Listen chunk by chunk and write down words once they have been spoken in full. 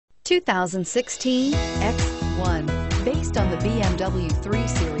2016 X1. Based on the BMW 3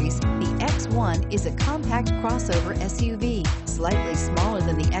 Series, the X1 is a compact crossover SUV, slightly smaller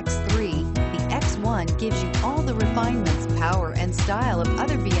than the X3. The X1 gives you all the refinements, power, and style of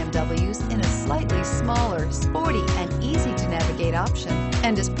other BMWs in a slightly smaller, sporty, and easy-to-navigate option,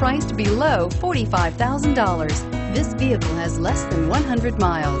 and is priced below $45,000. This vehicle has less than 100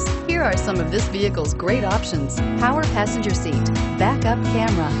 miles. Here are some of this vehicle's great options: power passenger seat, backup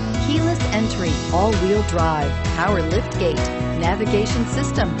camera, keyless entry, all-wheel drive, power liftgate, navigation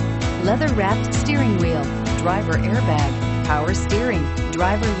system, leather-wrapped steering wheel, driver airbag, power steering,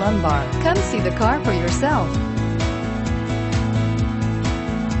 driver lumbar. Come see the car for yourself.